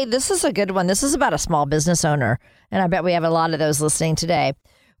today. This is a good one. This is about a small business owner, and I bet we have a lot of those listening today.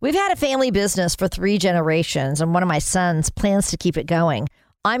 We've had a family business for 3 generations, and one of my sons plans to keep it going.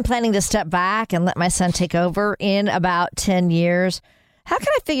 I'm planning to step back and let my son take over in about 10 years. How can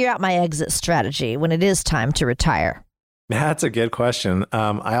I figure out my exit strategy when it is time to retire? That's a good question.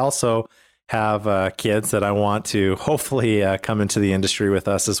 I also have kids that I want to hopefully come into the industry with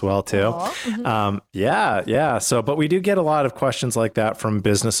us as well too. Yeah. So, but we do get a lot of questions like that from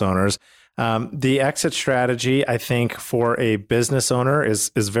business owners. The exit strategy, I think, for a business owner is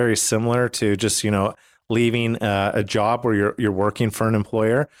very similar to just leaving a job where you're working for an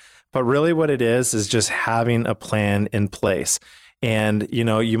employer. But really, what it is just having a plan in place. And,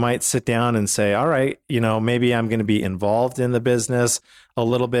 you might sit down and say, all right, maybe I'm going to be involved in the business a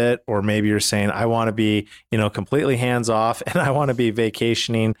little bit, or maybe you're saying, I want to be, completely hands off and I want to be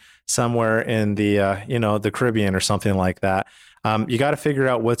vacationing somewhere in the, the Caribbean or something like that. You got to figure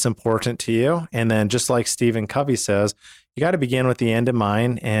out what's important to you. And then just like Stephen Covey says, you got to begin with the end in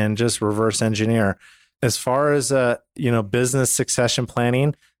mind and just reverse engineer. As far as, business succession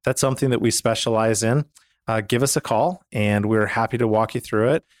planning, that's something that we specialize in. Give us a call and we're happy to walk you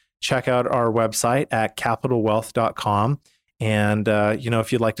through it. Check out our website at capitalwealth.com. And,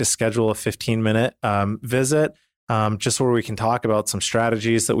 if you'd like to schedule a 15-minute visit, just where we can talk about some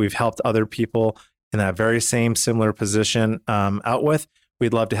strategies that we've helped other people in that very similar position out with,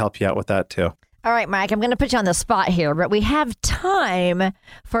 we'd love to help you out with that too. All right, Mike, I'm going to put you on the spot here, but we have time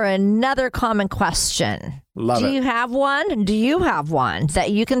for another common question. Love it. Do you have one? Do you have one that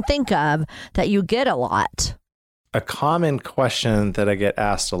you can think of that you get a lot? A common question that I get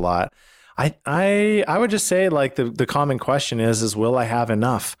asked a lot. I would just say like the common question is will I have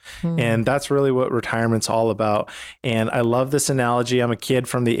enough? And that's really what retirement's all about. And I love this analogy. I'm a kid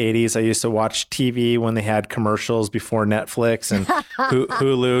from the 80s. I used to watch TV when they had commercials before Netflix, and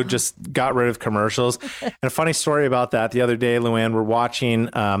Hulu just got rid of commercials. And a funny story about that, the other day, Luann, we're watching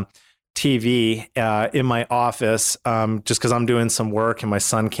TV in my office just because I'm doing some work and my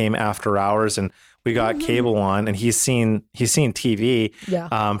son came after hours and we got cable on, and he's seen TV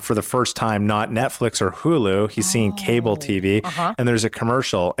for the first time, not Netflix or Hulu. He's seen cable TV, and there's a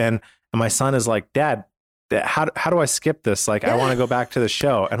commercial, and my son is like, Dad, how do I skip this? Like, I want to go back to the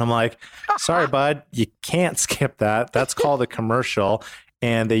show. And I'm like, sorry, bud, you can't skip that. That's called a commercial,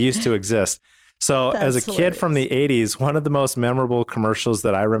 and they used to exist. So as a kid from the 80s, one of the most memorable commercials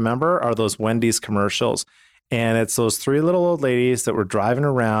that I remember are those Wendy's commercials. And it's those 3 little old ladies that were driving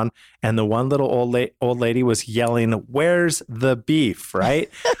around, and the one little old lady was yelling, "Where's the beef?" Right?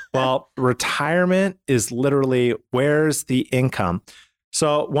 Well, retirement is literally, where's the income?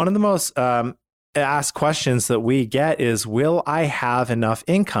 So one of the most asked questions that we get is, will I have enough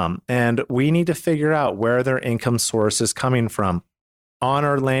income? And we need to figure out where their income source is coming from. On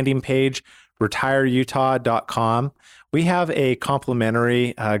our landing page, retireutah.com, we have a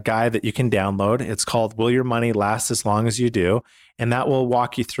complimentary guide that you can download. It's called Will Your Money Last As Long As You Do? And that will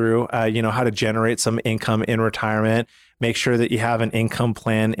walk you through, how to generate some income in retirement, make sure that you have an income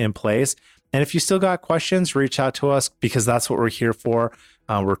plan in place. And if you still got questions, reach out to us, because that's what we're here for.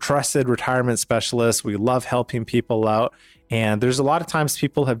 We're trusted retirement specialists. We love helping people out. And there's a lot of times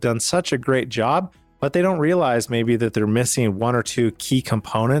people have done such a great job, but they don't realize maybe that they're missing one or two key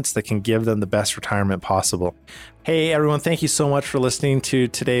components that can give them the best retirement possible. Hey, everyone, thank you so much for listening to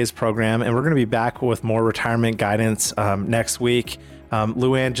today's program. And we're going to be back with more retirement guidance next week.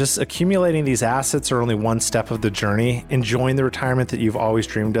 Luann, just accumulating these assets are only one step of the journey. Enjoying the retirement that you've always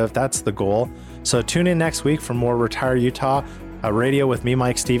dreamed of, that's the goal. So tune in next week for more Retire Utah Radio with me,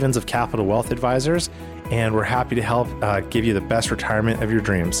 Mike Stevens of Capital Wealth Advisors, and we're happy to help give you the best retirement of your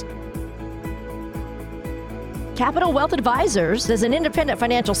dreams. Capital Wealth Advisors is an independent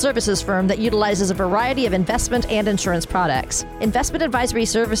financial services firm that utilizes a variety of investment and insurance products. Investment advisory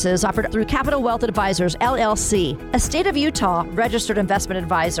services offered through Capital Wealth Advisors, LLC, a state of Utah registered investment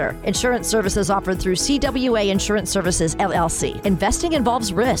advisor. Insurance services offered through CWA Insurance Services, LLC. Investing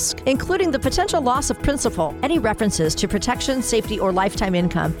involves risk, including the potential loss of principal. Any references to protection, safety, or lifetime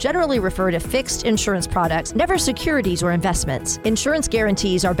income generally refer to fixed insurance products, never securities or investments. Insurance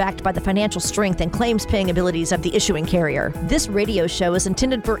guarantees are backed by the financial strength and claims-paying abilities of the issuing carrier. This radio show is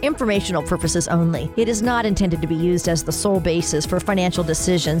intended for informational purposes only. It is not intended to be used as the sole basis for financial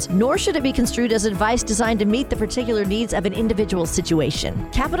decisions, nor should it be construed as advice designed to meet the particular needs of an individual situation.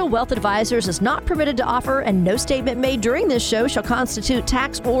 Capital Wealth Advisors is not permitted to offer, and no statement made during this show shall constitute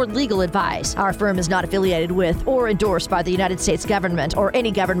tax or legal advice. Our firm is not affiliated with or endorsed by the United States government or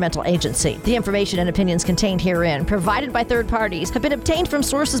any governmental agency. The information and opinions contained herein, provided by third parties, have been obtained from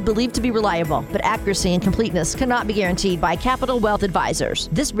sources believed to be reliable, but accuracy and completeness cannot be guaranteed by Capital Wealth Advisors.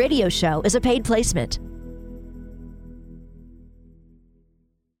 This radio show is a paid placement.